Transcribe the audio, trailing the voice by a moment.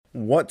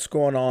What's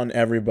going on,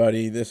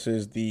 everybody? This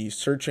is the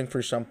Searching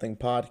for Something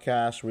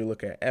podcast. We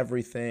look at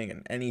everything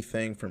and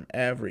anything from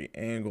every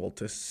angle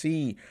to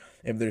see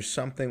if there's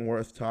something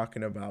worth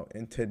talking about.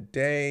 And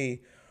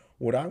today,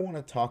 what I want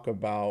to talk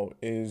about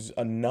is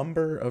a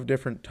number of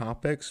different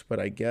topics, but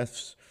I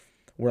guess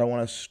where I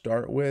want to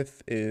start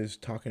with is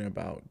talking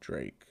about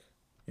Drake.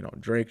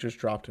 Drake just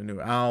dropped a new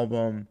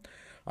album.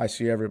 I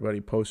see everybody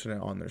posting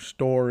it on their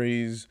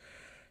stories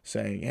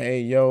saying,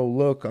 hey, yo,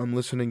 look, I'm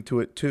listening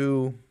to it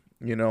too.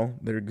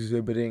 They're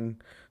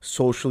exhibiting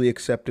socially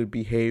accepted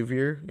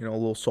behavior, a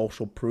little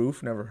social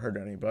proof, never hurt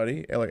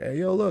anybody. Like, hey,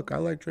 yo, look, I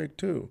like Drake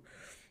too.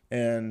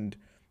 And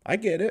I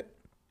get it.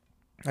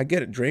 I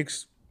get it.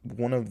 Drake's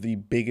one of the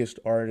biggest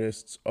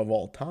artists of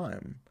all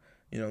time.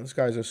 This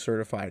guy's a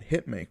certified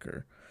hit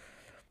maker.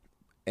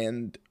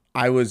 And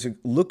I was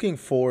looking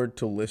forward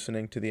to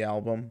listening to the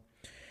album.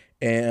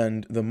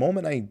 And the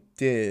moment I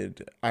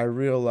did, I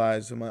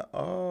realized, I'm like,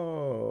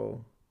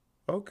 oh,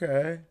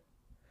 okay.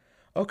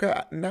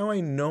 Okay, now I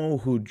know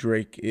who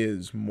Drake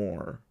is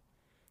more.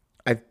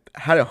 I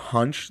had a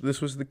hunch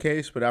this was the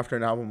case, but after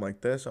an album like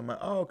this, I'm like,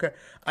 oh, okay.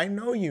 I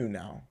know you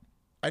now.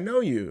 I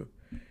know you.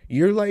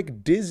 You're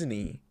like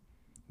Disney.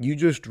 You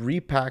just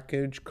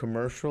repackage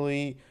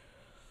commercially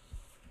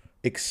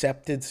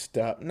accepted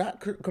stuff.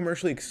 Not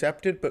commercially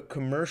accepted, but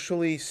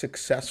commercially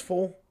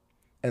successful.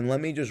 And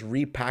let me just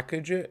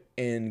repackage it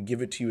and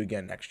give it to you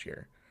again next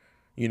year.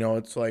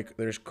 It's like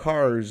there's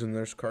Cars and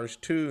there's Cars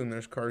 2 and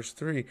there's Cars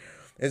 3.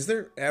 Has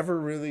there ever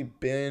really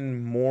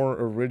been more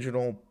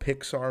original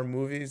Pixar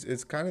movies?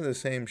 It's kind of the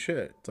same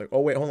shit. It's like,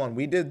 oh, wait, hold on.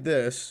 We did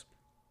this.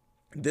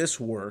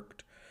 This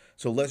worked.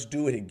 So let's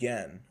do it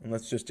again. And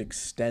let's just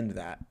extend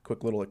that.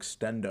 Quick little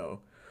extendo.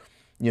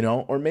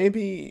 Or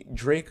maybe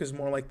Drake is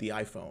more like the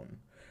iPhone,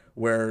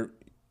 where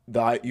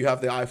you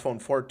have the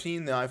iPhone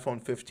 14, the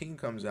iPhone 15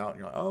 comes out, and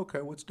you're like, oh,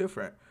 okay, what's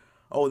different?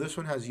 Oh, this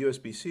one has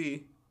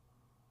USB-C.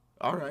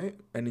 All right.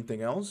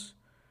 Anything else?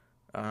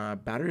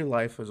 Battery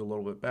life is a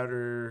little bit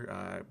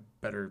better.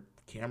 Better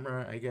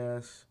camera, I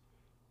guess.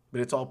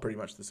 But it's all pretty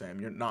much the same.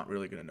 You're not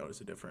really going to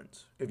notice a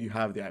difference if you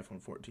have the iPhone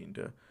 14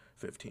 to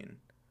 15.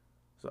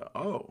 So,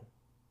 oh,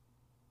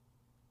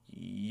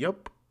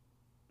 yep.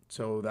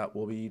 So that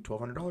will be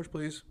 $1,200,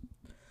 please.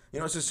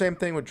 It's the same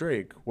thing with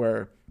Drake,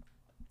 where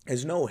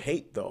there's no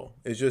hate, though.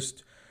 It's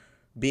just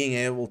being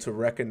able to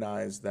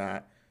recognize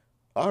that,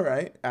 all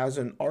right, as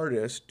an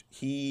artist,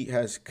 he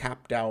has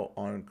capped out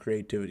on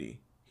creativity.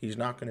 He's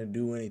not going to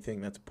do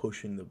anything that's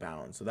pushing the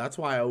bounds. So that's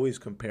why I always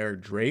compare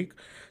Drake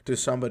to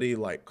somebody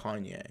like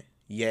Kanye.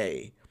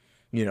 Yay.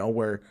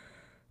 Where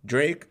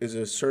Drake is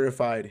a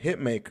certified hit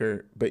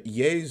maker, but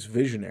Ye's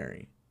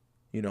visionary.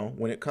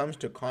 When it comes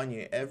to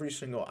Kanye, every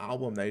single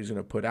album that he's going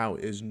to put out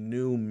is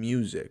new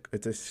music.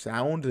 It's a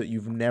sound that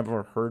you've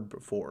never heard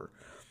before.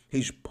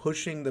 He's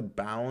pushing the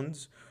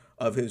bounds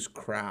of his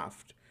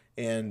craft,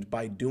 and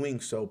by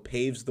doing so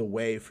paves the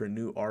way for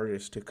new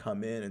artists to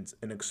come in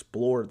and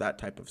explore that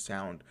type of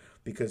sound,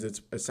 because it's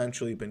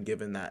essentially been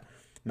given that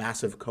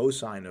massive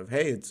cosign of,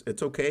 hey,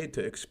 it's okay to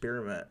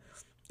experiment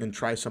and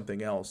try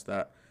something else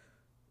that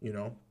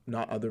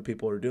not other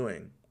people are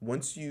doing.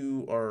 Once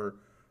you are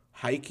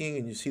hiking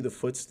and you see the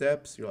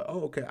footsteps, you're like,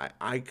 oh, okay,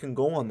 I can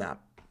go on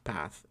that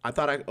path. I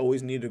thought I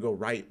always needed to go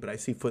right, but I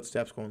see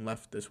footsteps going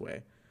left this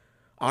way.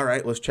 All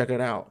right, let's check it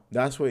out.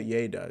 That's what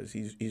Ye does.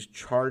 He's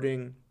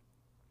charting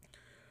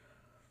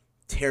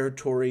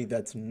territory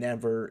that's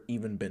never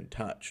even been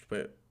touched.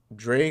 But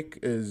Drake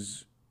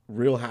is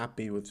real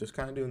happy with just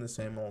kind of doing the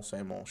same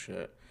old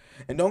shit.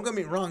 And don't get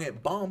me wrong,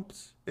 it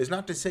bumps. It's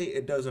not to say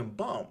it doesn't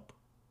bump.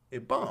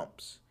 It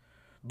bumps.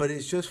 But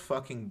it's just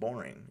fucking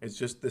boring. It's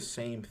just the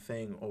same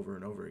thing over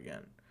and over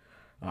again.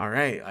 All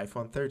right,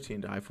 iPhone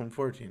 13 to iPhone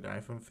 14 to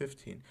iPhone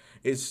 15.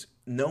 It's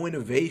no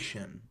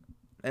innovation.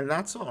 And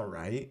that's all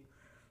right.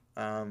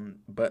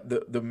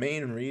 But the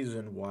main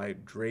reason why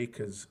Drake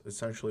has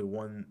essentially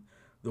won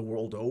the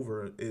world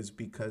over is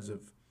because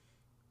of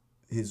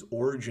his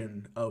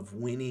origin of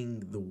winning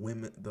the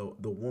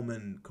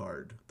woman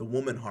card, the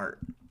woman heart.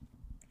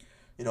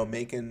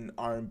 Making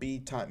R&B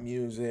type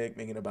music,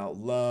 making about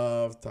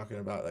love, talking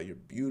about like you're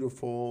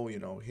beautiful,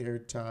 hair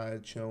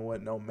tied, chilling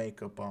with no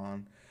makeup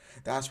on.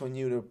 That's when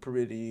you the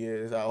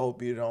prettiest. I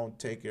hope you don't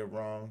take it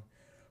wrong.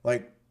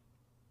 Like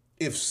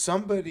if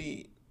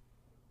somebody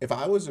if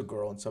I was a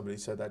girl and somebody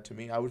said that to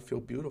me, I would feel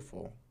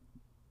beautiful.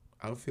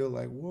 I would feel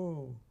like,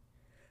 whoa,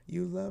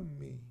 you love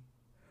me.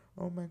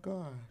 Oh my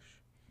gosh.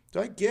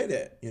 So I get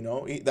it,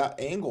 that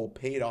angle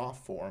paid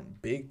off for him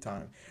big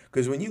time.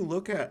 Because when you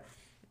look at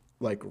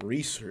like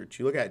research,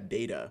 you look at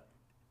data,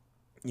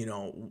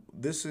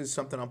 this is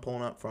something I'm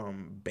pulling up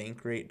from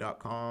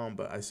bankrate.com,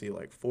 but I see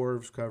like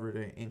Forbes covered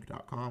it,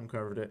 Inc.com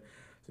covered it,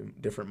 some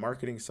different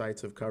marketing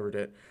sites have covered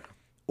it.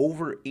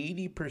 Over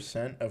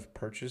 80% of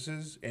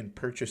purchases and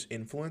purchase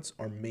influence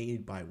are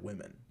made by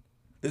women.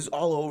 This is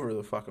all over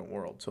the fucking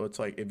world. So it's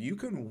like if you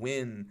can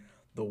win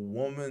the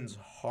woman's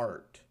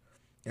heart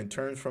in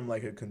terms from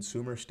like a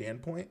consumer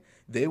standpoint,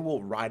 they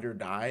will ride or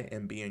die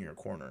and be in your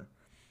corner.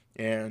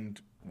 And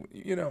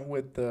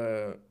with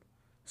the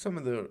some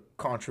of the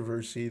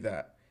controversy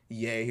that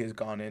Ye has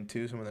gone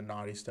into, some of the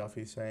naughty stuff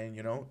he's saying,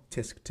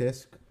 tisk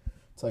tisk.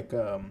 It's like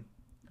a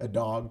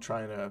dog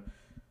trying to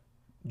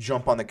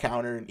jump on the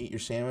counter and eat your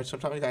sandwich.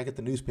 Sometimes you gotta get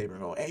the newspaper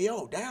and go, hey,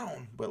 yo,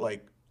 down. But,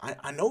 like,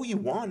 I know you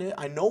want it.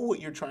 I know what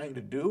you're trying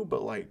to do,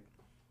 but, like,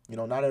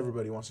 not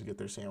everybody wants to get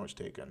their sandwich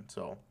taken.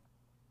 So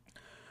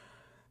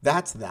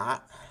that's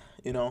that.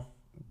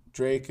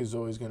 Drake is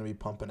always going to be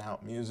pumping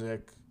out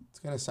music. It's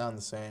going to sound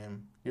the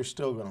same. You're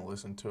still going to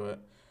listen to it.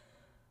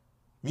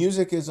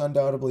 Music is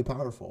undoubtedly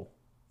powerful.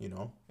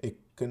 It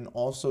can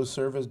also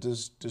serve as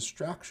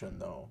distraction,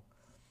 though.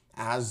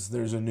 As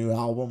there's a new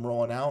album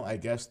rolling out, I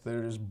guess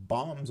there's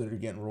bombs that are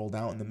getting rolled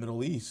out in the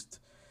Middle East.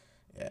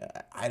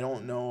 I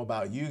don't know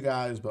about you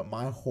guys, but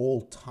my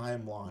whole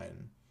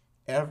timeline,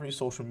 every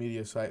social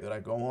media site that I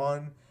go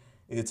on,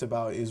 it's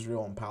about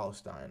Israel and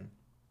Palestine.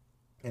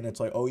 And it's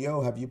like, oh,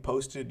 yo, have you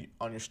posted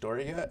on your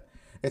story yet?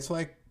 It's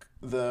like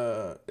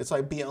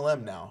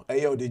BLM now.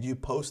 Hey, yo, did you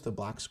post the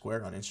black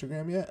square on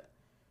Instagram yet?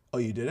 Oh,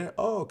 you didn't?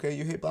 Oh, okay,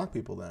 you hate black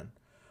people then.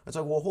 It's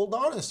like, well, hold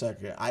on a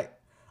second.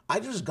 I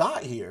just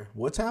got here.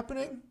 What's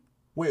happening?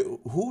 Wait,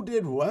 who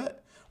did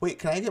what? Wait,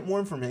 can I get more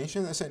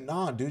information? They said,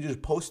 nah, dude,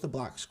 just post the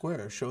black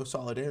square. Show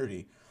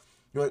solidarity.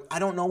 You're like, I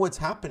don't know what's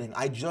happening.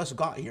 I just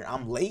got here.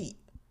 I'm late.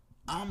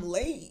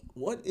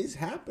 What is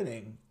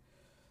happening?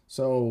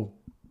 So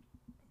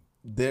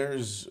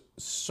there's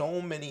so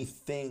many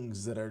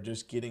things that are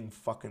just getting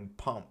fucking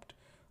pumped.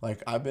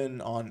 Like, I've been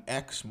on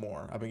X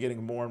more. I've been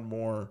getting more and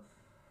more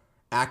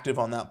active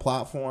on that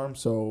platform.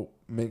 So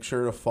make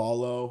sure to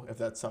follow if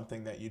that's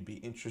something that you'd be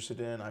interested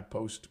in. I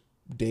post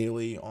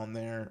daily on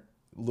there,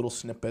 little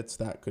snippets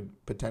that could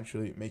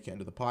potentially make it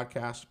into the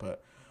podcast,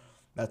 but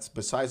that's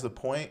besides the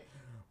point.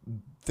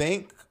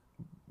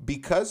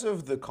 Because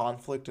of the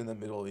conflict in the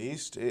Middle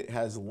East, it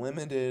has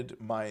limited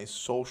my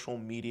social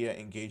media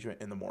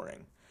engagement in the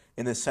morning,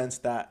 in the sense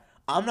that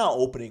I'm not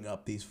opening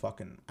up these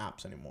fucking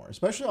apps anymore,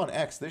 especially on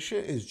X. This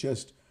shit is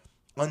just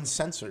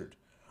uncensored.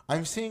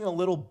 I'm seeing a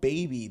little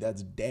baby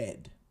that's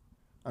dead.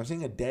 I'm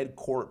seeing a dead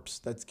corpse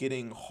that's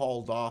getting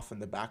hauled off in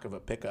the back of a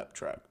pickup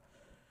truck.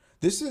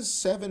 This is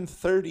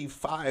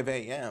 7:35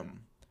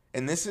 a.m.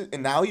 And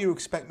now you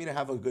expect me to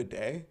have a good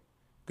day?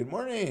 Good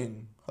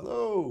morning.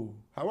 Hello.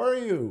 How are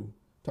you?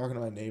 Talking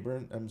to my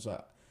neighbor.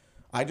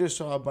 I just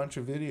saw a bunch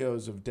of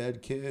videos of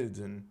dead kids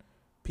and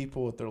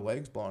people with their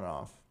legs blown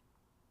off.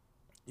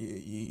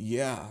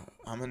 Yeah,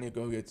 I'm going to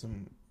go get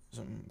some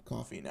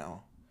coffee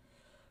now.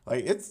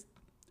 Like, it's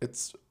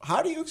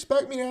how do you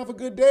expect me to have a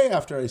good day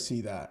after I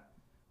see that?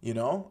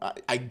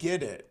 I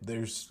get it.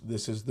 This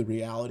is the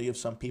reality of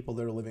some people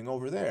that are living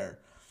over there.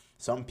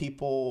 Some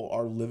people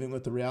are living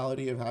with the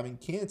reality of having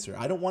cancer.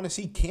 I don't want to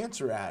see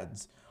cancer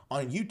ads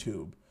on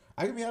YouTube.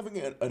 I could be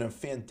having a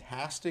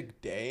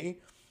fantastic day,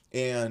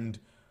 and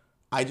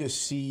I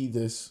just see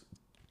this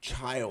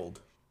child,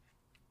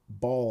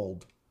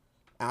 bald,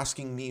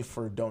 asking me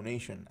for a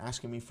donation,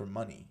 asking me for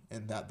money,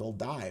 and that they'll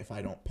die if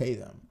I don't pay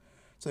them.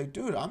 It's like,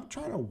 dude, I'm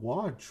trying to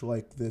watch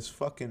like this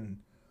fucking,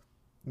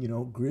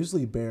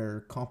 grizzly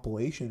bear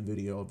compilation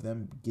video of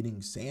them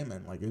getting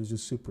salmon. Like, it was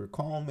just super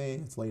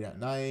calming. It's late at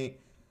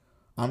night.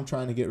 I'm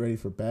trying to get ready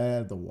for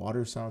bed. The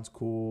water sounds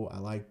cool. I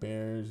like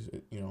bears,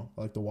 I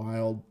like the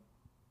wild.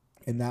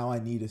 And now I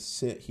need to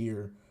sit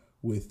here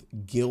with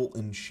guilt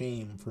and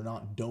shame for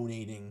not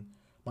donating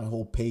my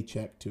whole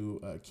paycheck to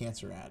a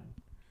cancer ad.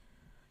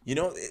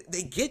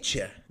 They get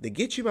you. They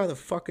get you by the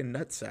fucking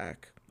nutsack.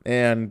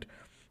 And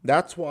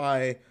that's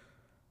why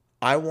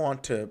I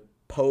want to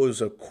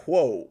pose a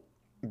quote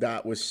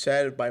that was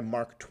said by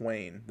Mark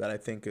Twain that I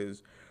think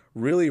is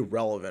really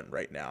relevant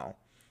right now.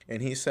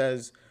 And he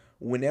says,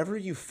 whenever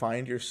you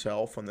find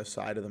yourself on the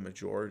side of the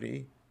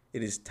majority,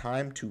 it is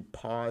time to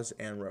pause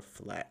and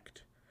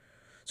reflect.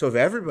 So if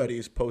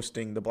everybody's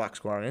posting the black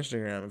square on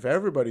Instagram, if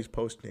everybody's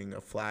posting a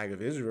flag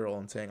of Israel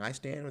and saying, I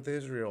stand with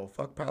Israel,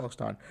 fuck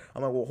Palestine,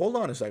 I'm like, well, hold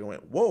on a second.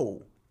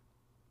 Whoa,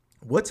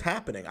 what's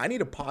happening? I need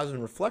to pause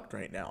and reflect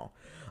right now.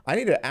 I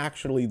need to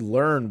actually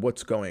learn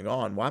what's going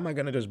on. Why am I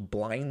going to just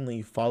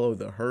blindly follow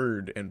the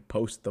herd and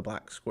post the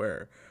black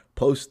square,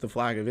 post the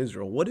flag of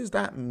Israel? What does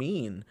that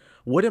mean?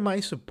 What am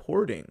I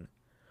supporting?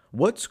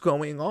 What's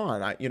going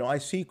on? I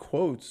see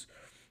quotes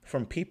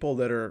from people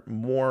that are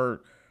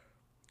more,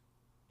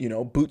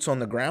 boots on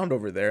the ground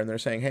over there, and they're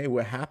saying, hey,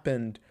 what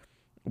happened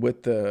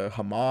with the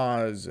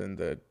Hamas and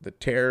the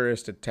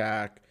terrorist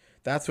attack,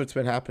 that's what's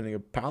been happening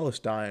in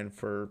Palestine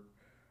for,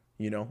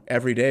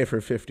 every day for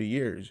 50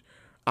 years.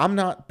 I'm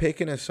not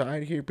picking a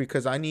side here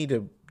because I need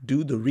to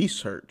do the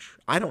research.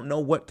 I don't know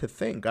what to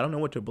think. I don't know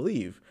what to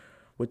believe.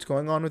 What's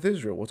going on with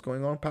Israel? What's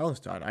going on in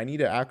Palestine? I need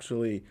to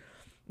actually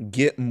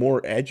get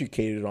more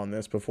educated on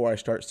this before I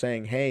start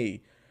saying,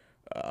 hey,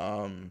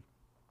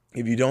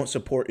 if you don't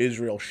support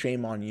Israel,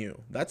 shame on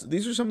you.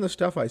 These are some of the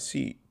stuff I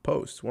see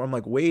posts where I'm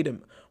like,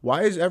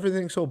 why is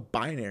everything so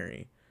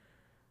binary?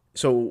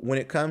 So when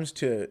it comes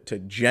to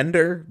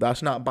gender,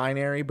 that's not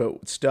binary,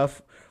 but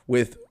stuff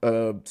with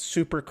a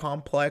super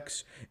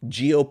complex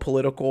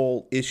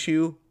geopolitical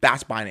issue,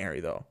 that's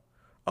binary though.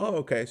 Oh,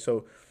 okay.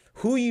 So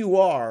who you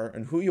are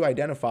and who you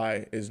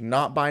identify is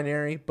not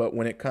binary, but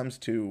when it comes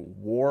to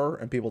war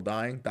and people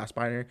dying, that's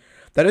binary.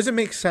 That doesn't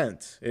make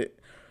sense.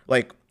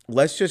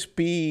 Let's just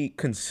be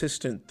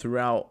consistent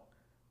throughout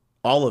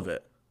all of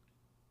it.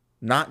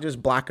 Not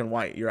just black and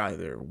white. You're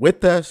either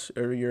with us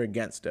or you're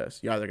against us.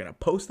 You're either going to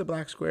post the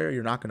black square or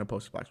you're not going to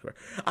post the black square.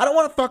 I don't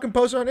want to fucking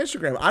post it on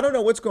Instagram. I don't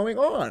know what's going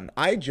on.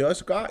 I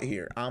just got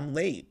here. I'm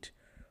late.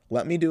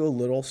 Let me do a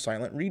little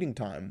silent reading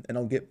time, and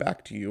I'll get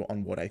back to you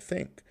on what I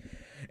think.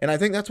 And I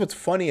think that's what's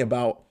funny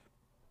about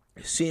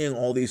seeing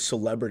all these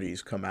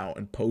celebrities come out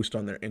and post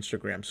on their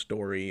Instagram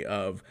story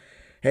of,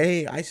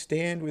 hey, I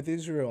stand with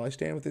Israel. I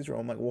stand with Israel.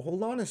 I'm like, well,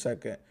 hold on a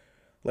second.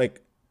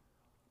 Like,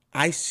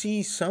 I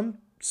see some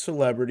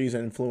celebrities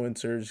and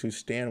influencers who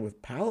stand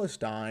with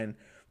Palestine,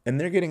 and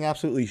they're getting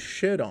absolutely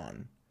shit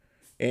on.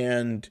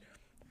 And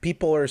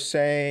people are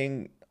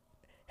saying,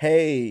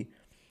 hey,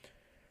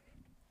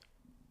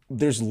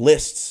 there's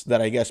lists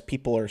that I guess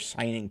people are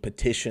signing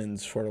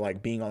petitions for,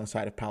 like, being on the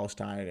side of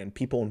Palestine. And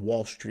people in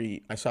Wall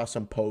Street, I saw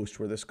some post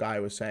where this guy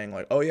was saying,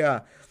 like, oh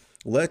yeah,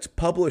 let's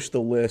publish the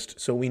list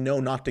so we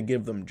know not to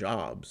give them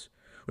jobs.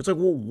 It's like,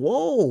 well,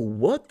 whoa,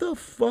 what the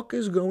fuck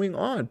is going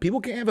on? People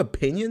can't have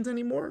opinions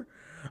anymore.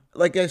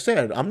 Like I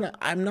said,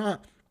 I'm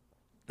not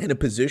in a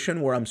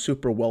position where I'm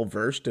super well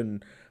versed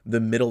in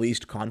the Middle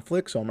East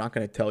conflict, so I'm not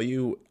going to tell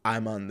you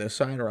I'm on this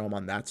side or I'm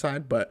on that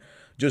side. But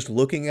just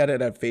looking at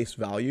it at face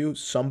value,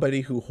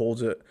 somebody who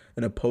holds an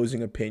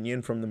opposing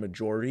opinion from the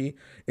majority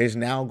is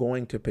now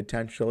going to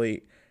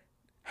potentially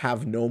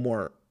have no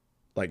more,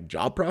 like,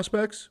 job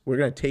prospects. We're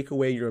going to take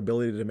away your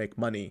ability to make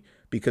money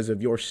because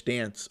of your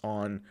stance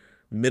on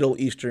Middle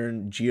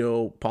Eastern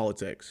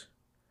geopolitics.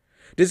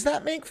 Does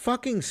that make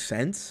fucking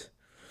sense?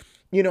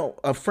 You know,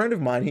 a friend of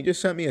mine, he just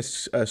sent me a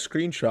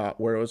screenshot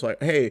where it was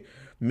like, hey,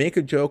 make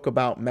a joke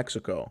about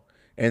Mexico.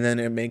 And then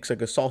it makes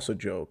like a salsa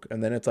joke.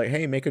 And then it's like,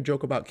 hey, make a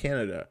joke about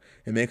Canada.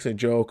 It makes a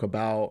joke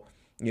about,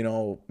 you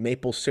know,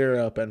 maple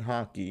syrup and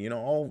hockey, you know,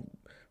 all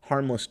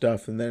harmless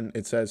stuff. And then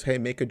it says, hey,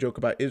 make a joke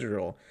about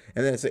Israel.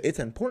 And then it's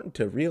important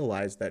to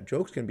realize that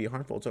jokes can be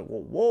harmful. It's like,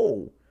 well,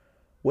 whoa,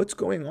 what's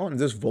going on? Is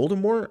this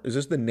Voldemort? Is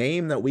this the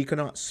name that we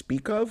cannot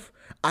speak of?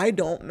 I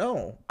don't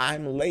know.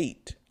 I'm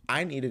late.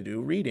 I need to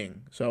do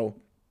reading. So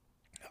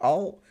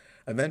I'll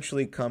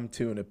eventually come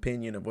to an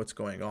opinion of what's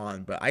going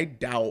on, but I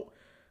doubt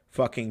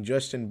fucking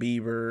Justin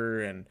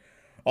Bieber and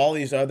all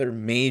these other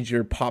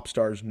major pop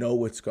stars know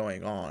what's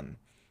going on.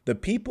 The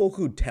people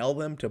who tell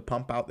them to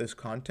pump out this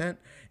content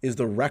is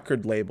the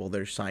record label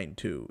they're signed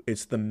to.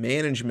 It's the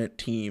management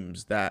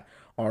teams that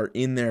are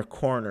in their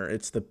corner.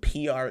 It's the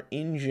PR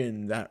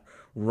engine that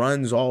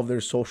runs all of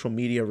their social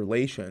media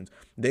relations.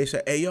 They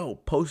say, hey, yo,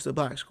 post the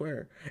black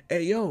square.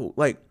 Hey, yo,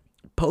 like,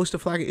 post a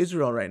flag of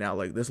Israel right now.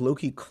 Like, this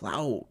low-key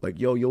clout. Like,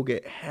 yo, you'll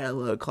get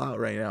hella clout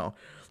right now.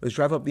 Let's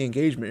drive up the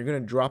engagement. You're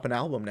going to drop an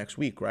album next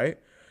week, right?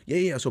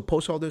 Yeah. So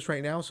post all this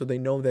right now so they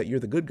know that you're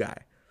the good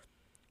guy.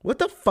 What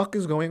the fuck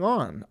is going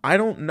on? I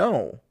don't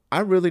know. I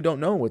really don't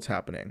know what's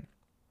happening.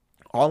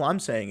 All I'm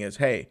saying is,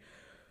 hey,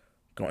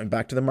 going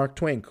back to the Mark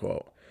Twain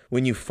quote,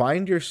 when you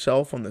find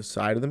yourself on the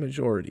side of the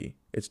majority,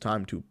 it's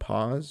time to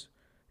pause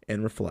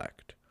and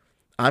reflect.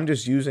 I'm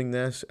just using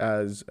this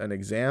as an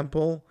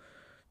example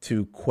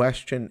to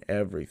question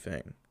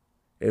everything.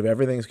 If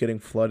everything's getting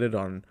flooded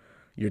on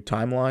your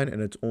timeline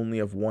and it's only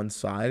of one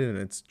side and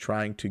it's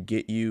trying to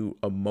get you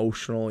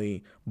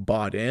emotionally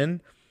bought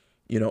in,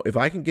 you know, if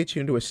I can get you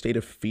into a state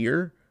of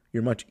fear,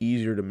 you're much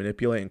easier to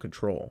manipulate and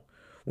control.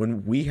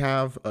 When we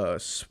have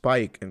a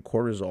spike in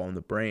cortisol in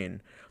the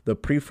brain, the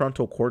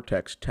prefrontal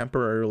cortex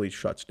temporarily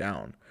shuts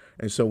down.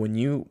 And so when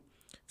you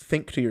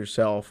think to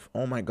yourself,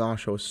 oh my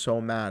gosh, I was so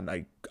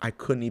mad, I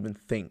couldn't even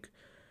think.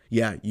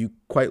 Yeah, you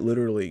quite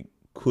literally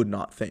could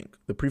not think.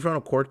 The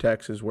prefrontal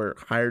cortex is where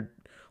higher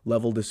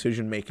level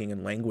decision making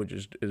and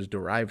language is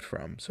derived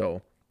from.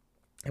 So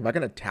if I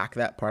can attack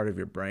that part of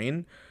your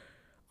brain,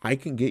 I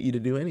can get you to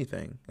do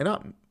anything.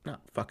 And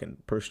not fucking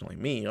personally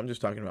me. I'm just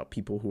talking about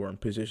people who are in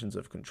positions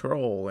of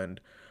control and,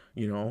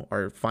 you know,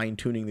 are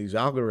fine-tuning these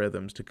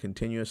algorithms to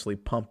continuously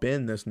pump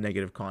in this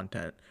negative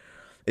content.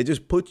 It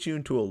just puts you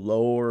into a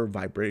lower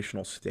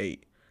vibrational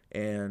state.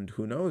 And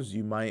who knows,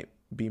 you might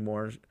be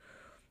more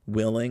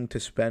willing to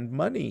spend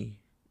money,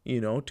 you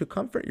know, to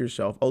comfort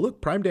yourself. Oh, look,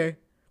 Prime Day.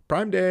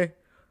 Prime Day.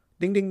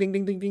 Ding, ding, ding,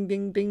 ding, ding, ding,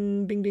 ding,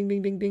 ding, ding, ding,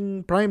 ding, ding,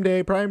 ding. Prime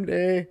Day, Prime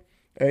Day.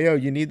 Hey, yo,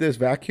 you need this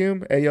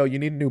vacuum? Hey, yo, you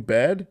need a new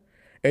bed?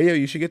 Hey, yo,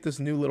 you should get this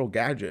new little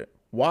gadget.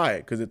 Why?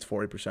 Because it's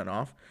 40%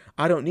 off.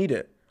 I don't need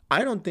it.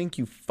 I don't think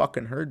you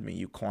fucking heard me,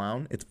 you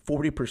clown. It's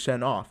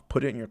 40% off.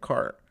 Put it in your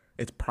cart.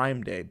 It's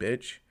Prime Day,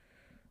 bitch.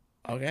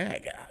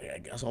 Okay, I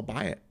guess I'll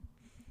buy it.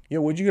 Yo,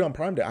 what'd you get on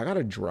Prime Day? I got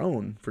a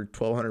drone for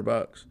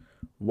 $1,200.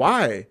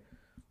 Why?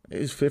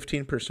 It's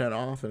 15%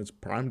 off and it's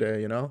Prime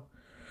Day, you know?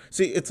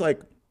 See, it's like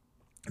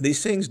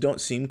these things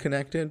don't seem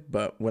connected,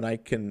 but when I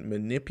can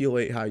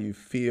manipulate how you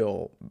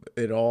feel,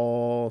 it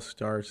all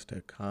starts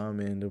to come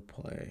into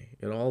play.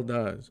 It all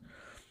does.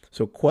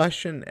 So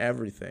question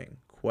everything.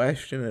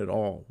 question it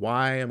all.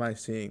 Why am I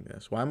seeing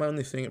this? Why am I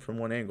only seeing it from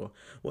one angle?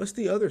 What's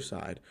the other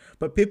side?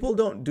 But people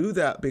don't do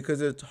that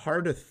because it's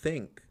hard to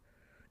think.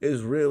 It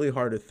is really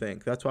hard to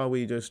think. That's why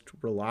we just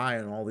rely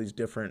on all these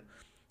different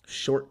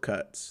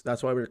shortcuts.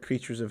 That's why we're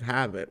creatures of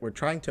habit. We're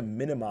trying to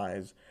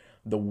minimize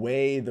the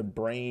way the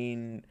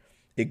brain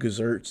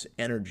exerts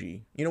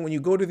energy. You know, when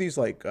you go to these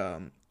like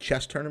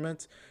chess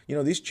tournaments, you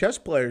know, these chess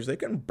players, they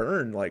can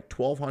burn like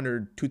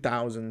 1,200,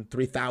 2,000,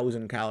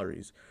 3,000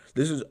 calories.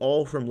 This is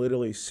all from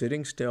literally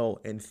sitting still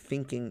and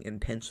thinking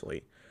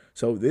intensely.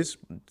 So this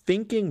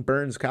thinking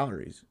burns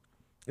calories.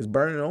 It's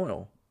burning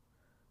oil.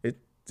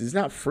 It's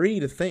not free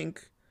to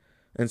think.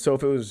 And so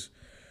if it was,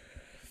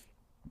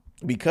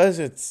 because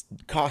it's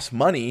costs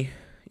money,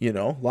 you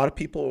know, a lot of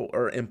people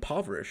are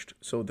impoverished,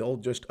 so they'll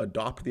just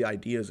adopt the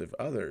ideas of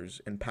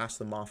others and pass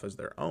them off as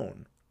their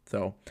own.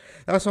 So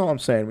that's all I'm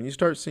saying. When you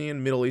start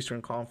seeing Middle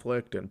Eastern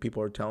conflict and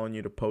people are telling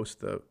you to post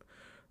the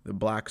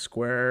black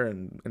square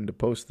and to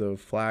post the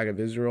flag of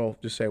Israel,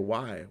 just say,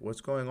 why?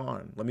 What's going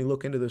on? Let me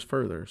look into this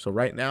further. So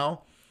right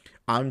now,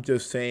 I'm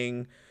just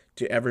saying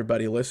to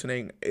everybody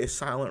listening, it's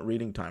silent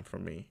reading time for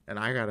me. And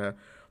I got to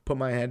put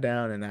my head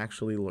down and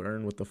actually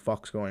learn what the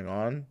fuck's going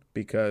on,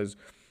 because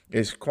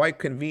it's quite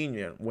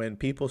convenient when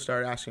people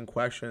start asking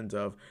questions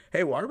of,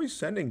 hey, why are we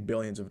sending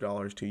billions of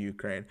dollars to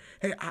Ukraine?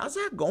 Hey, how's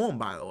that going,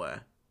 by the way?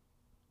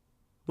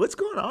 What's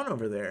going on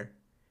over there?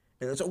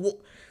 And it's like,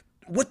 well,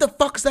 what the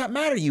fuck does that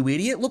matter, you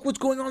idiot? Look what's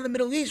going on in the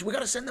Middle East. We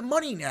got to send the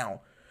money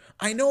now.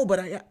 I know,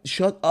 but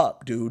shut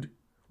up, dude.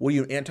 What are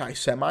you,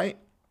 anti-Semite?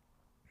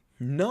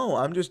 No,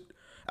 I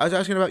was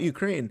asking about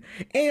Ukraine.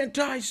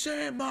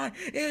 Anti-Semite.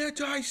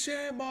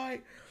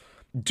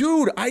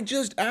 Dude, I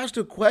just asked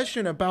a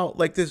question about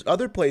like this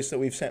other place that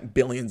we've sent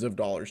billions of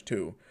dollars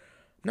to.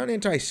 I'm not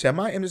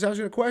anti-Semite. I'm just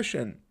asking a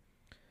question.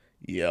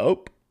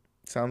 Yup.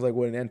 Sounds like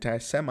what an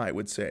anti-Semite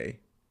would say.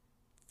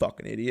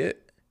 Fucking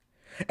idiot.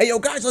 Hey, yo,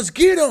 guys, let's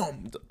get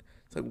him.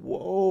 It's like,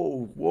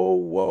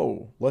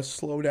 whoa. Let's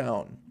slow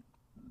down.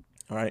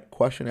 All right,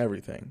 question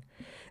everything.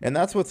 And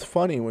that's what's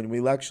funny when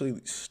we actually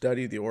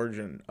study the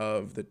origin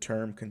of the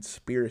term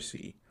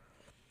conspiracy.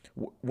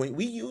 When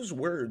we use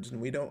words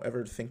and we don't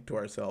ever think to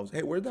ourselves,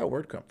 hey, where'd that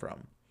word come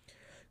from?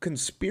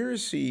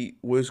 Conspiracy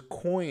was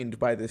coined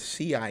by the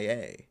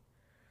CIA.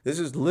 This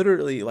is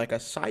literally like a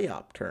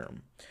psyop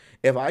term.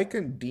 If I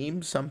can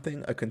deem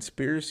something a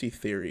conspiracy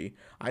theory,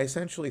 I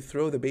essentially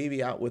throw the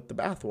baby out with the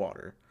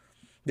bathwater.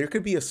 There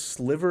could be a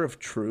sliver of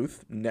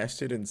truth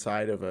nested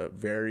inside of a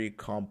very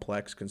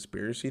complex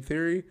conspiracy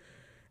theory.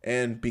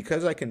 And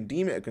because I can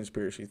deem it a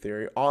conspiracy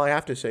theory, all I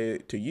have to say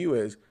to you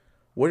is,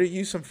 what are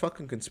you, some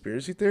fucking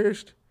conspiracy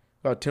theorist?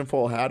 Got a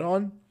tinfoil hat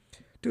on?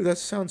 Dude, that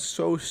sounds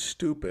so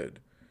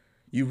stupid.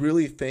 You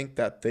really think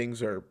that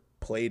things are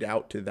played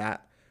out to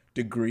that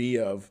degree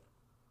of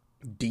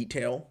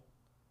detail,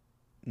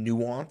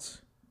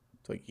 nuance?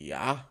 It's like,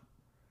 yeah.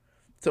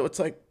 So it's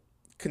like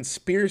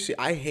conspiracy.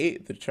 I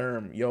hate the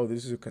term, yo,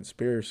 this is a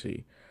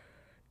conspiracy.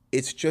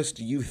 It's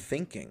just you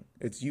thinking.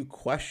 It's you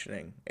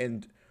questioning.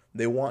 And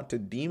they want to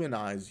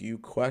demonize you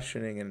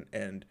questioning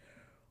and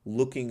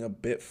looking a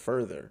bit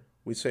further.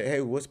 We say, hey,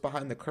 what's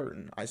behind the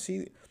curtain? I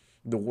see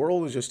the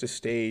world is just a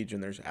stage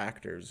and there's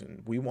actors,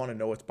 and we want to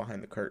know what's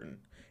behind the curtain.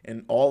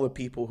 And all the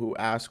people who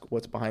ask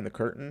what's behind the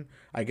curtain,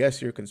 I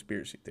guess you're a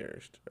conspiracy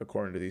theorist,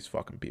 according to these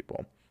fucking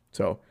people.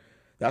 So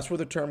that's where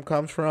the term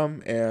comes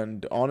from.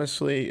 And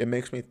honestly, it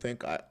makes me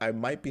think I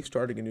might be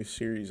starting a new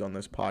series on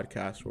this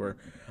podcast where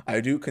I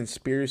do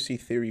conspiracy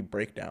theory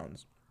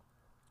breakdowns,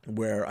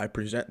 where I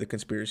present the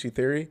conspiracy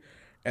theory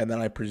and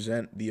then I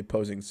present the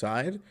opposing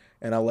side,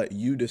 and I'll let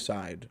you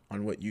decide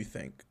on what you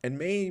think. And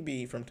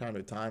maybe from time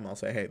to time, I'll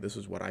say, hey, this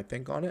is what I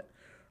think on it.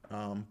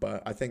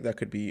 But I think that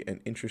could be an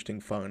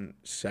interesting, fun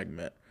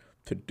segment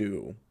to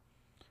do.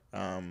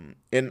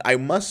 And I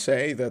must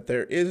say that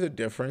there is a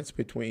difference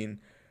between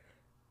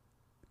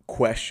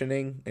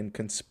questioning and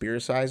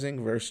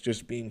conspiracizing versus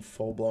just being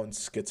full-blown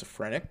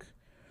schizophrenic.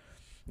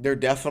 There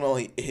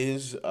definitely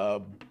is a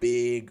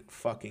big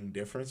fucking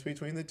difference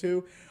between the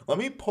two. Let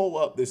me pull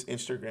up this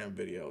Instagram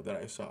video that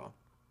I saw.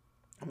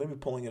 I'm going to be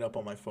pulling it up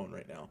on my phone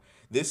right now.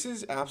 This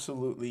is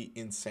absolutely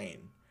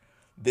insane.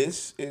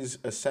 This is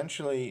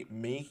essentially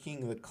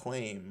making the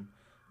claim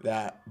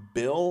that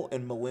Bill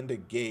and Melinda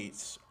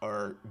Gates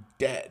are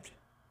dead,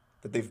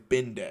 that they've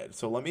been dead.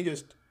 So let me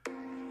just...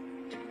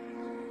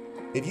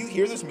 If you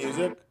hear this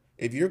music...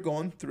 If you're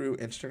going through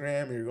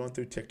Instagram or you're going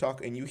through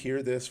TikTok and you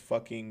hear this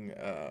fucking,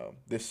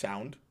 this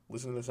sound,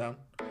 listen to the sound.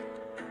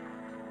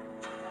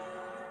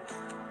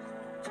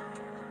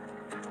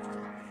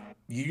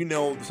 You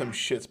know some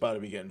shit's about to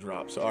be getting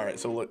dropped. So, all right,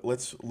 so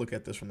let's look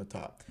at this from the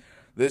top.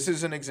 This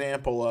is an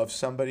example of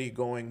somebody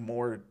going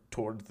more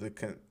toward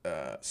the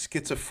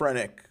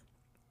schizophrenic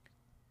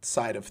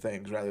side of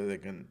things rather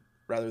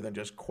than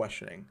just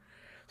questioning.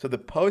 So the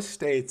post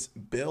states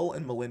Bill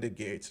and Melinda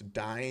Gates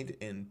died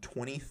in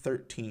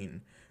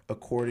 2013,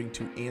 according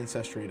to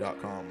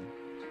Ancestry.com.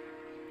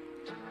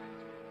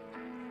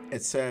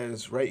 It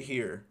says right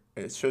here,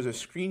 it shows a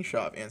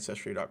screenshot of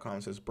Ancestry.com.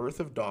 It says birth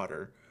of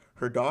daughter.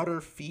 Her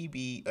daughter,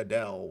 Phoebe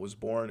Adele, was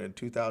born in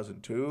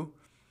 2002.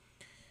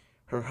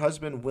 Her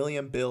husband,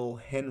 William Bill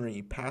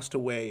Henry, passed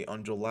away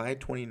on July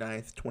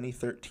 29th,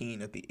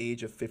 2013 at the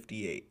age of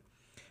 58.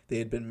 They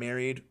had been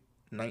married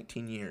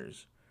 19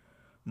 years.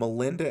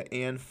 Melinda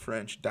Ann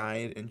French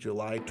died in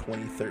July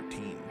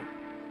 2013.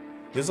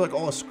 This is like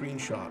all a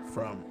screenshot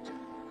from...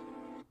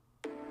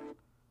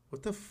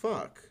 What the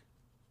fuck?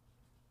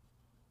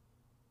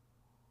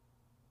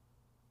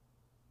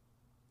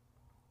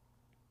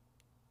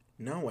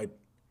 No,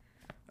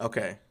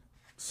 Okay.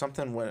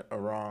 Something went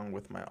wrong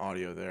with my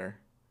audio there.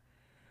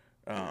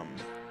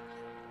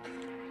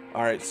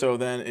 Alright, so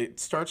then it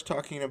starts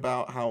talking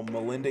about how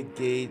Melinda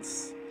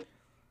Gates...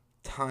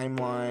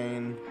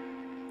 timeline...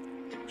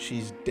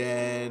 She's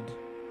dead.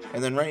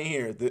 And then right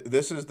here,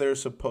 this is their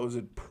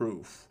supposed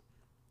proof.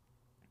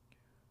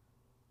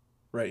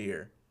 Right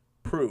here.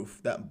 Proof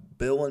that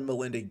Bill and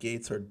Melinda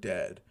Gates are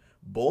dead.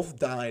 Both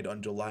died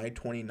on July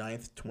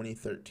 29th,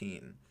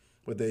 2013.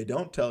 What they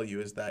don't tell you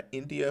is that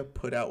India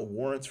put out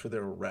warrants for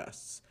their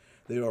arrests.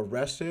 They were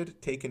arrested,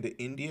 taken to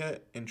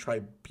India, and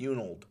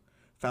tribunaled,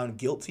 found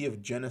guilty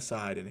of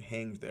genocide, and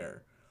hanged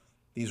there.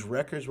 These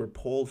records were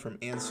pulled from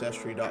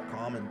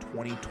Ancestry.com in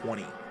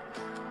 2020.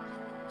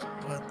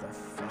 What the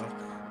fuck?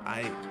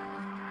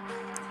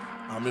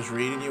 I'm just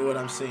reading you what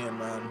I'm seeing,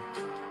 man.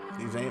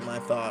 These ain't my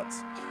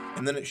thoughts.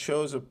 And then it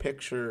shows a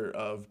picture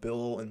of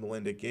Bill and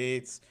Melinda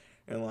Gates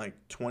in like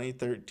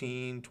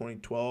 2013,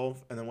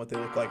 2012, and then what they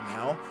look like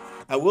now.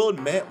 I will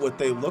admit what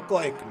they look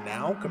like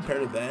now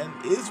compared to then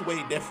is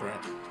way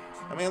different.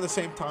 I mean, at the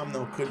same time,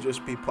 though, it could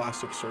just be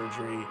plastic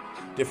surgery,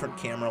 different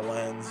camera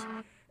lens.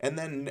 And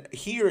then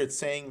here it's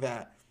saying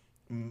that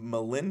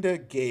Melinda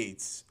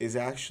Gates is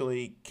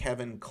actually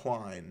Kevin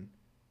Kline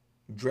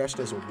dressed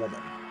as a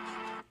woman.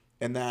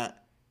 And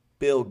that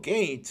Bill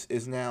Gates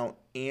is now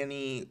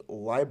Annie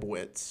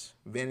Leibovitz,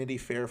 Vanity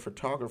Fair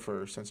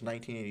photographer since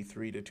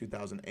 1983 to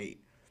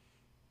 2008.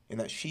 And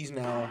that she's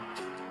now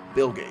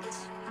Bill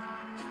Gates.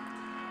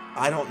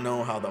 I don't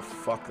know how the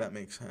fuck that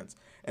makes sense.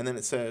 And then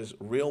it says,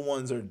 real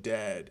ones are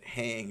dead,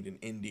 hanged in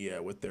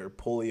India with their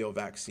polio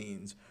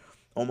vaccines.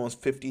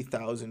 Almost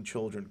 50,000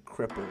 children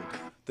crippled.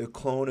 The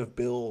clone of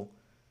Bill,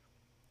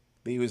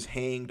 he was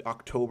hanged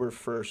October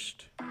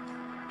 1st,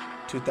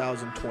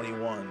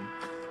 2021.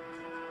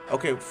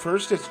 Okay,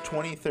 first it's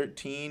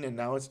 2013 and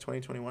now it's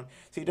 2021.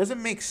 See, it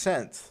doesn't make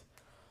sense.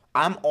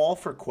 I'm all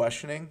for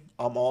questioning.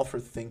 I'm all for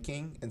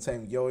thinking and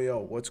saying, yo,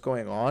 what's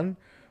going on?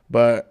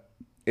 But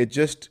it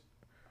just,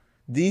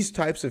 these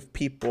types of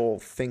people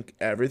think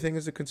everything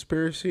is a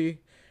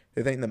conspiracy.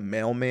 They think the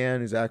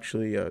mailman is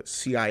actually a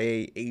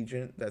CIA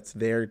agent that's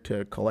there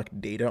to collect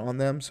data on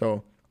them.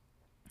 So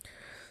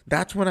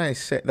that's when I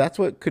say, that's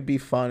what could be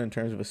fun in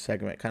terms of a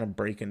segment, kind of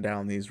breaking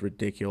down these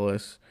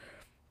ridiculous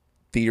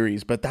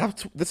theories. But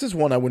this is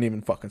one I wouldn't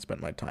even fucking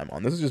spend my time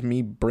on. This is just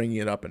me bringing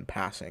it up in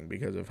passing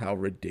because of how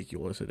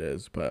ridiculous it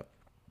is. But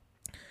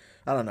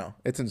I don't know.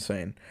 It's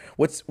insane.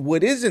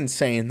 What is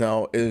insane,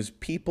 though, is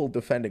people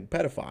defending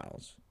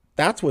pedophiles.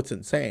 That's what's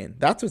insane.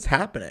 That's what's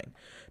happening.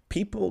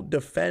 People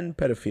defend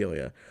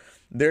pedophilia.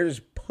 There's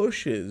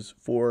pushes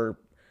for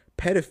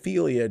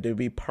pedophilia to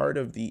be part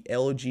of the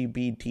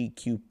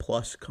LGBTQ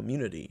plus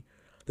community.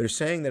 They're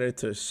saying that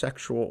it's a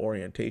sexual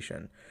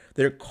orientation.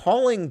 They're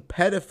calling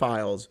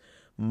pedophiles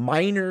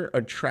minor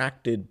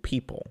attracted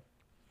people.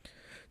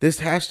 This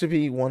has to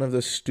be one of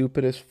the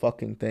stupidest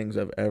fucking things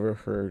I've ever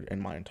heard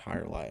in my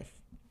entire life.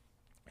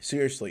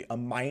 Seriously, a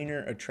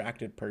minor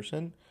attracted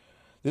person?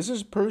 This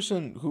is a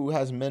person who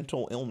has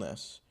mental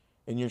illness.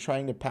 And you're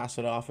trying to pass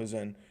it off as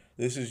in,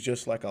 this is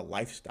just like a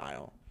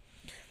lifestyle.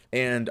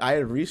 And I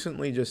had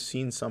recently just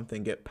seen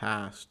something get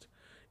passed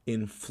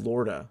in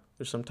Florida.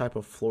 There's some type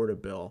of Florida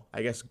bill.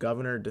 I guess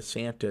Governor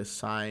DeSantis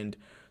signed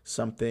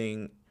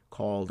something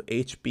called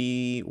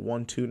HB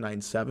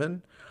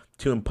 1297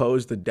 to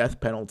impose the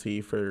death penalty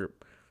for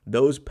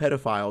those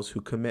pedophiles who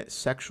commit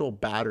sexual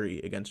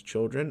battery against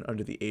children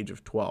under the age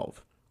of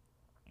 12.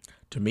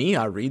 To me,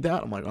 I read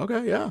that, I'm like,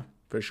 okay, yeah,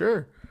 for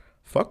sure.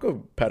 Fuck a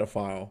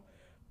pedophile.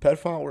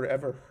 Pedophile were to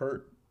ever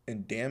hurt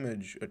and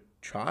damage a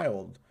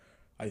child,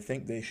 I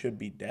think they should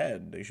be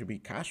dead. They should be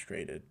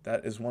castrated.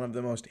 That is one of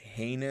the most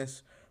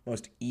heinous,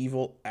 most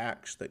evil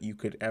acts that you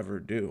could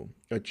ever do.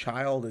 A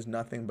child is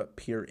nothing but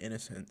pure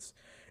innocence,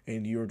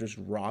 and you're just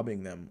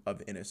robbing them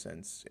of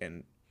innocence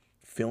and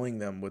filling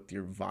them with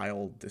your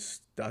vile,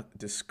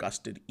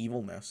 disgusted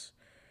evilness.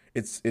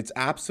 It's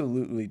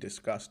absolutely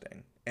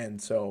disgusting. And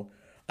so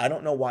I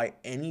don't know why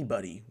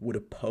anybody would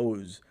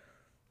oppose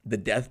the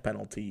death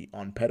penalty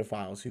on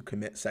pedophiles who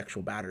commit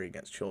sexual battery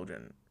against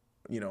children,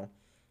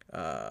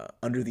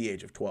 under the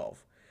age of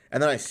 12.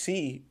 And then I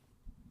see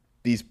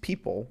these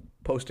people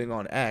posting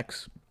on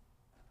X,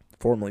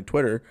 formerly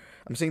Twitter.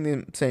 I'm seeing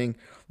them saying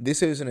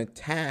this is an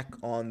attack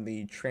on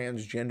the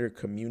transgender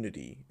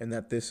community and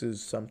that this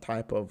is some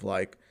type of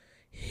like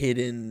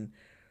hidden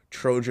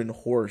Trojan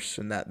horse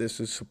and that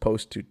this is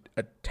supposed to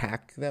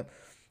attack them.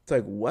 It's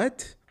like,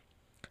 what?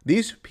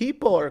 These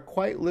people are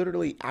quite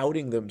literally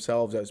outing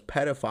themselves as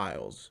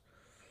pedophiles.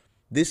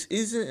 This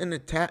isn't an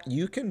attack.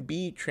 You can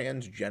be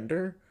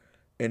transgender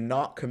and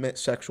not commit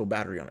sexual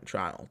battery on a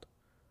child.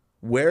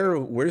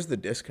 Where's the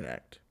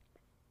disconnect?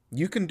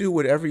 You can do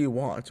whatever you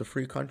want. It's a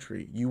free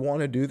country. You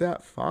want to do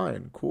that?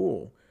 Fine,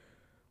 cool.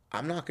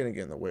 I'm not going to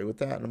get in the way with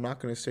that, and I'm not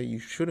going to say you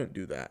shouldn't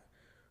do that.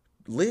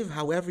 Live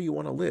however you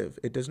want to live.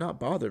 It does not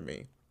bother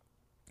me.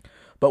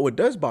 But what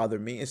does bother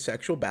me is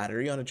sexual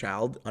battery on a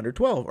child under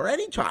 12, or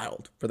any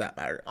child for that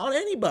matter. On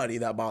anybody,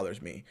 that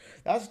bothers me.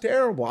 That's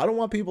terrible. I don't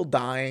want people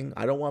dying.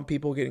 I don't want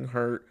people getting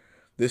hurt.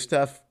 This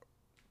stuff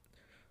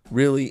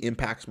really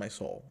impacts my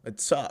soul. It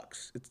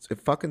sucks.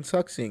 It fucking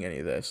sucks seeing any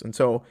of this. And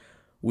so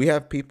we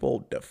have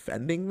people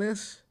defending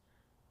this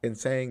and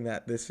saying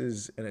that this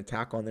is an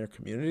attack on their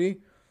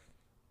community.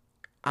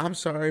 I'm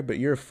sorry, but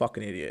you're a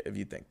fucking idiot if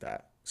you think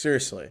that.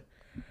 Seriously.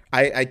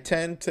 I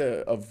tend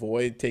to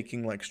avoid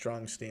taking like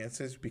strong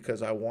stances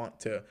because I want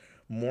to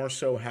more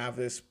so have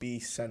this be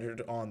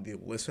centered on the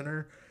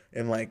listener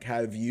and like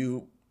have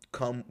you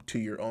come to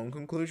your own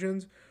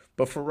conclusions.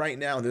 But for right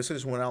now, this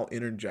is when I'll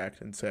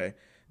interject and say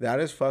that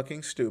is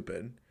fucking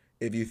stupid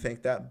if you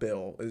think that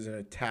bill is an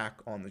attack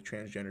on the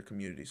transgender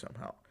community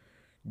somehow.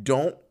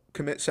 Don't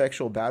commit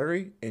sexual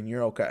battery and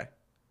you're okay.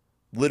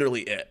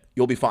 Literally it.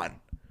 You'll be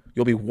fine.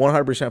 You'll be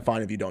 100%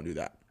 fine if you don't do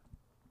that.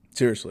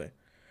 Seriously.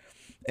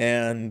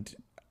 And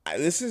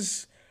this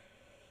is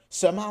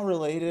somehow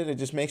related. It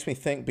just makes me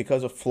think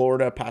because of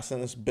Florida passing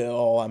this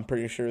bill, I'm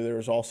pretty sure there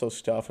was also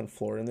stuff in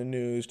Florida in the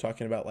news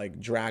talking about like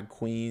drag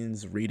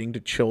queens reading to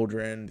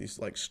children, these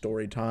like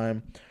story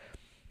time.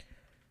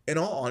 In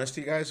all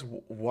honesty, guys,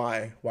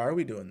 why? Why are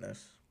we doing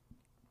this?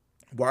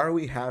 Why are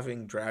we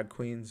having drag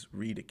queens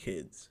read to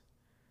kids?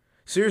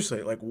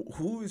 Seriously, like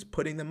who is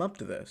putting them up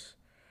to this?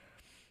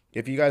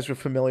 If you guys are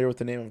familiar with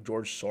the name of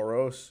George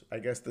Soros, I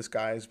guess this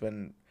guy has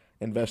been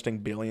investing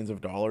billions of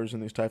dollars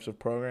in these types of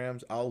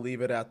programs. I'll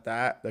leave it at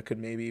that. That could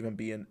maybe even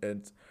be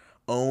its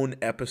own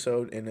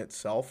episode in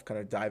itself, kind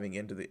of diving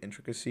into the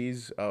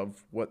intricacies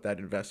of what that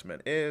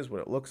investment is,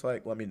 what it looks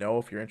like. Let me know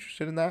if you're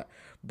interested in that.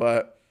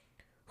 But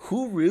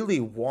who really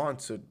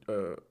wants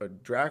a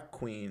drag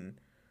queen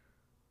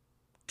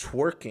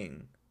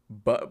twerking,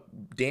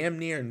 but damn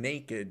near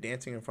naked,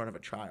 dancing in front of a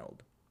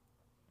child?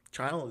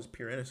 Child is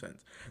pure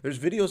innocence. There's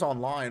videos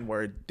online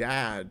where a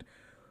dad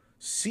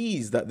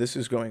sees that this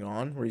is going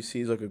on, where he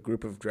sees like a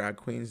group of drag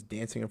queens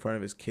dancing in front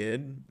of his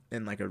kid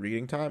in like a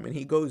reading time, and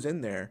he goes in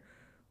there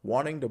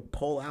wanting to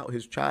pull out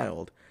his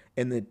child,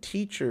 and the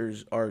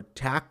teachers are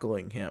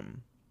tackling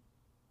him.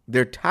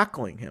 They're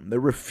tackling him. They're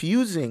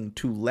refusing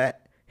to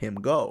let him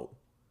go.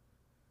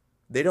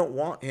 They don't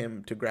want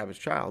him to grab his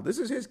child. This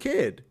is his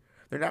kid.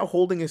 They're now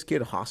holding his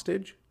kid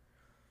hostage.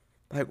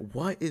 Like,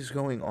 what is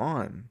going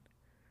on?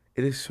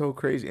 It is so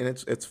crazy. And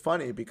it's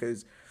funny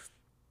because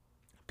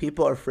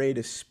people are afraid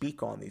to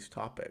speak on these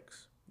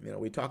topics. You know,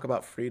 we talk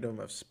about freedom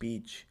of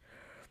speech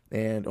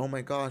and, oh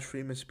my gosh,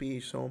 freedom of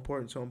speech, so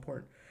important, so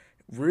important.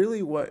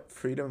 Really what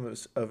freedom of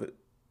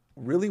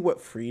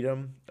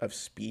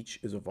speech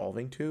is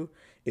evolving to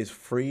is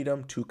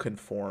freedom to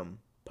conform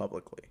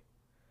publicly.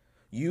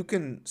 You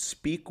can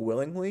speak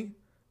willingly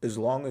as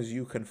long as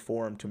you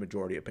conform to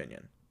majority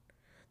opinion.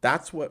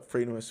 That's what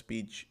freedom of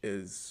speech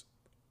is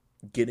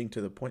getting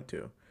to the point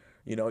to.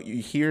 You know,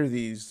 you hear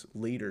these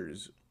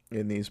leaders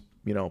in these,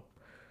 you know,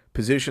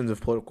 positions of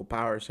political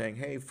power saying,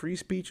 hey, free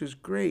speech is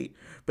great,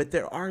 but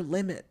there are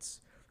limits.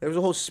 There was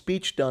a whole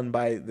speech done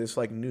by this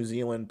like New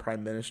Zealand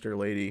prime minister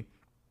lady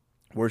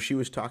where she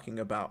was talking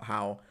about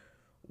how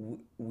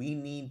we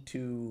need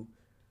to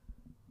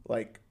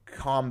like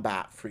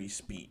combat free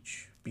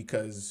speech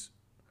because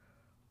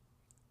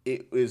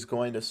it is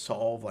going to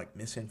solve like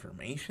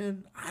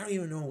misinformation. I don't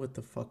even know what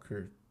the fuck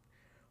her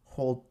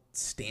whole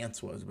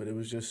stance was, but it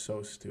was just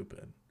so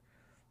stupid.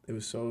 It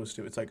was so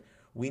stupid. It's like,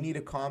 we need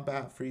to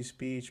combat free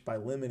speech by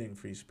limiting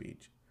free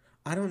speech.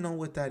 I don't know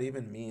what that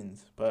even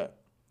means,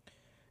 but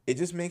it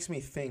just makes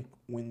me think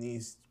when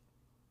these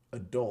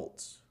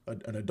adults,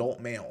 an adult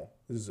male,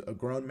 this is a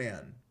grown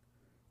man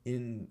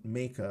in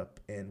makeup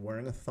and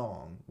wearing a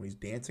thong, when he's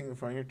dancing in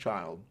front of your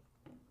child,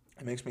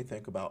 it makes me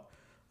think about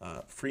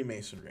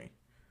Freemasonry.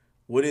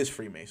 What is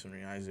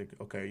Freemasonry, Isaac?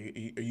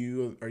 Okay, are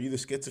you the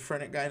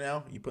schizophrenic guy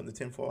now? You putting the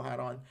tinfoil hat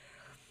on?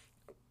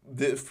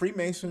 The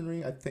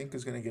Freemasonry, I think,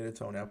 is going to get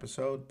its own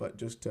episode, but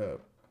just to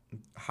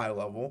high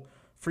level,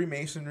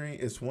 Freemasonry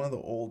is one of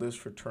the oldest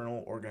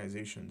fraternal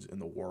organizations in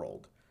the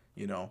world.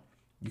 You know,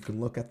 you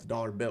can look at the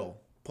dollar bill.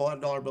 Pull out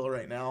a dollar bill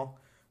right now.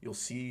 You'll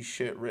see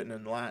shit written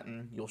in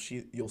Latin. You'll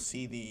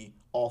see the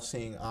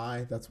all-seeing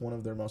eye. That's one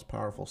of their most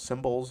powerful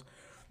symbols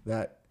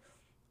that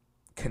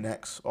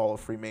connects all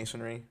of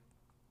Freemasonry.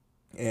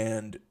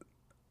 And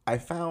I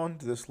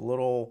found this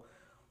little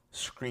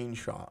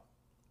screenshot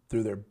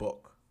through their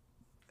book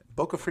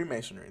of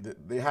Freemasonry.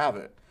 They have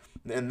it.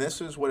 And this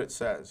is what it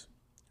says.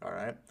 All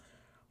right.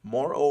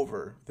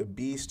 Moreover, the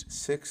beast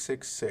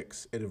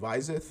 666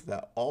 adviseth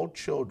that all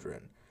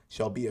children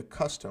shall be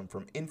accustomed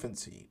from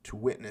infancy to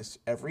witness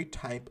every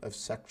type of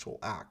sexual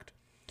act,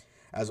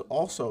 as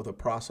also the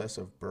process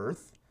of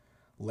birth,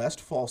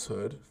 lest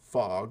falsehood,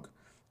 fog,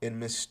 in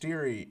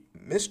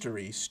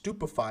mystery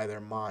stupefy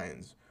their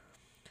minds,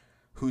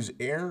 whose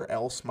air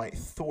else might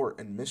thwart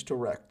and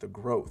misdirect the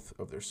growth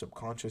of their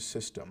subconscious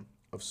system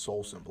of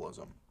soul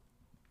symbolism.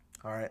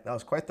 All right, that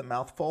was quite the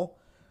mouthful.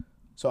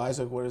 So,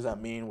 Isaac, what does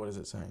that mean? What is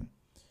it saying?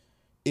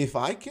 If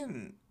I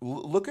can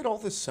look at all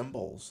the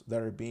symbols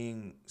that are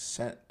being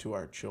sent to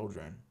our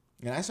children,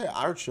 and I say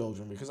our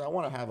children because I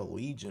want to have a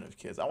legion of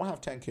kids. I want to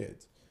have 10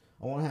 kids.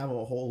 I want to have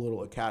a whole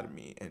little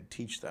academy and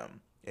teach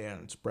them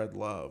and spread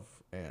love.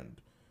 And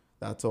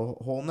that's a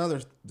whole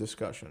nother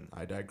discussion.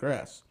 I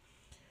digress.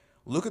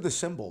 Look at the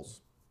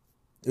symbols.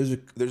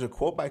 There's a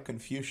quote by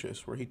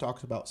Confucius where he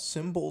talks about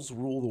symbols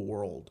rule the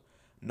world,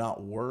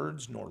 not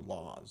words nor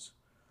laws.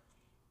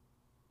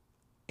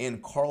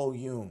 And Carl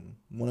Jung,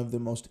 one of the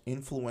most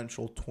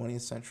influential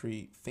 20th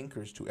century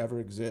thinkers to ever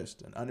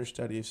exist, an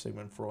understudy of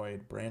Sigmund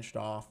Freud, branched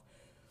off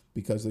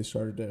because they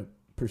started to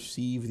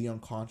perceive the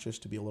unconscious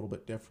to be a little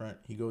bit different.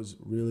 He goes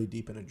really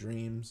deep into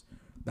dreams.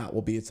 That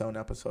will be its own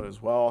episode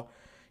as well.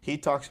 He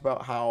talks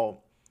about how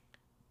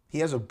he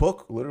has a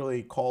book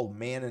literally called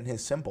Man and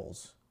His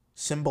Symbols,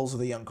 Symbols of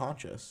the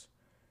Unconscious.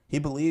 He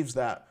believes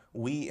that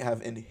we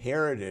have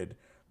inherited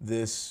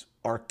this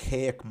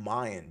archaic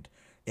mind,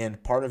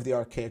 and part of the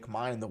archaic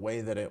mind, the way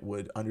that it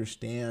would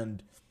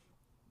understand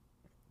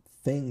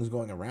things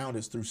going around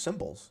is through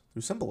symbols,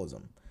 through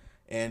symbolism.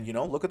 And,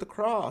 look at the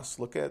cross,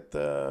 look at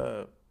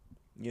the,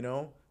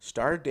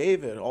 Star of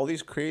David, all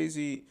these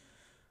crazy,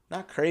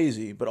 not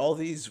crazy, but all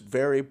these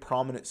very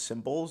prominent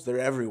symbols, they're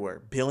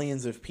everywhere.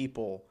 Billions of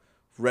people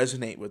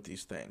resonate with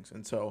these things.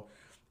 And so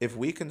if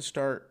we can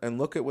start and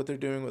look at what they're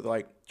doing with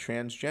like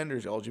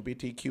transgenders,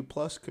 LGBTQ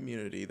plus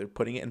community, they're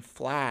putting it in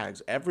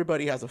flags.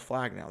 Everybody has a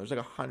flag now. There's like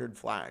 100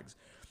 flags.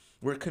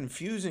 We're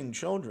confusing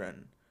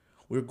children.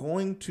 We're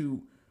going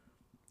to,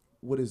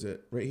 what is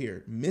it right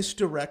here?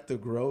 Misdirect the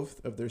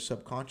growth of their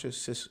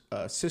subconscious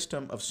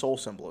system of soul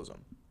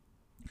symbolism.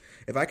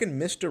 If I can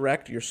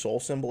misdirect your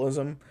soul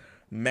symbolism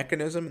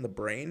mechanism in the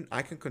brain,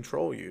 I can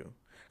control you.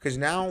 Because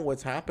now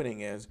what's happening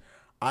is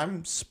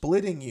I'm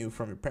splitting you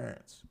from your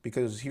parents,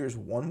 because here's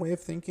one way of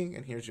thinking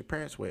and here's your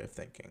parents' way of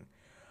thinking.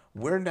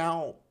 We're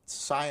now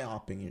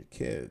psyoping your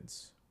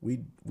kids. We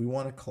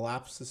want to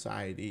collapse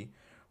society.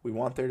 We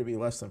want there to be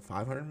less than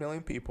 500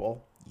 million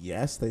people.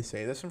 Yes, they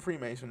say this in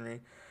Freemasonry.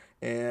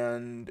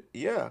 And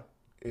yeah,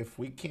 if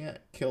we can't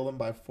kill them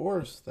by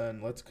force,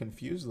 then let's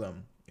confuse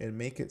them and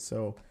make it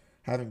so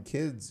having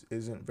kids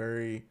isn't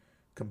very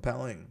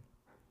compelling.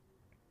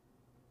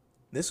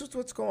 This is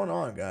what's going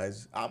on,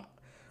 guys.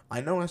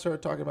 I know I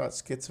started talking about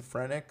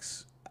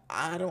schizophrenics.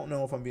 I don't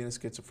know if I'm being a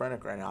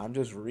schizophrenic right now. I'm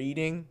just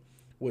reading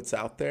what's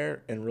out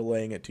there and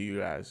relaying it to you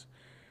guys.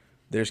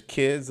 There's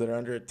kids that are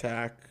under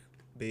attack.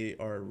 They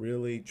are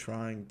really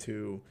trying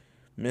to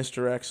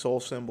misdirect soul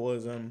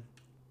symbolism,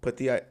 put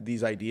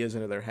these ideas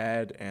into their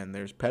head, and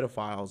there's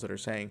pedophiles that are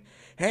saying,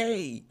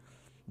 hey,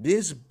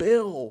 this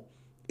bill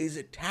is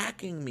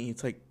attacking me.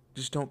 It's like,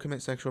 just don't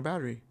commit sexual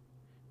battery,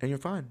 and you're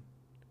fine.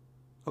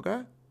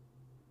 Okay?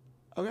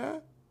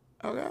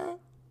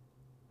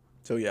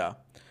 So yeah,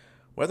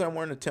 whether I'm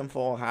wearing a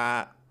tinfoil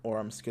hat or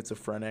I'm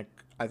schizophrenic,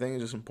 I think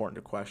it's just important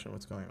to question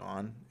what's going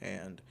on.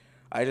 And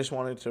I just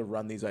wanted to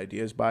run these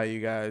ideas by you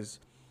guys,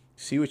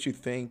 see what you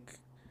think.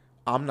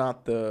 I'm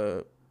not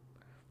the,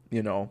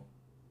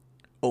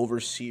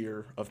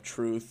 overseer of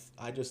truth.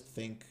 I just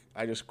think,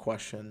 I just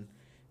question,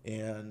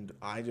 and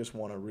I just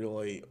want to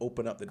really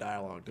open up the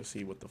dialogue to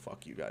see what the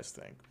fuck you guys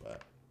think.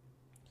 But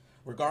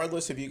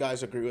regardless if you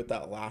guys agree with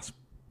that last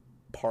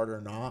part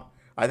or not,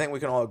 I think we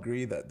can all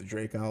agree that the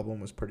Drake album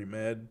was pretty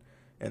mid,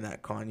 and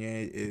that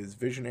Kanye is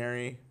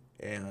visionary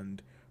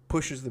and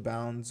pushes the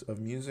bounds of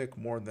music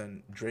more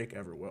than Drake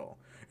ever will.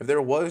 If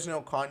there was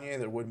no Kanye,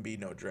 there wouldn't be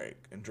no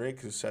Drake. And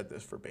Drake has said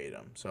this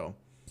verbatim. So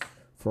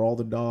for all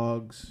the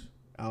dogs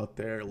out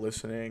there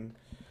listening,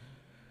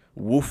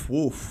 woof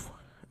woof.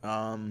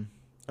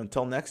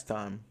 Until next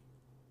time,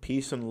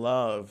 peace and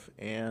love,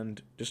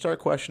 and just start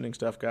questioning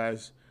stuff,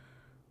 guys.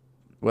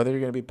 Whether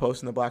you're going to be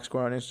posting the black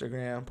square on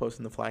Instagram,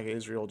 posting the flag of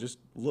Israel, just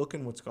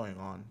looking what's going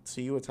on.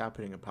 See what's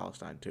happening in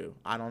Palestine too.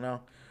 I don't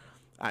know.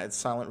 It's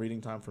silent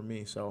reading time for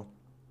me. So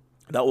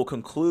that will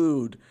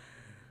conclude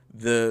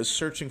the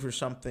Searching for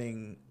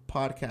Something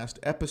podcast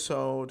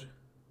episode.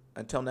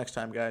 Until next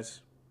time,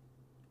 guys.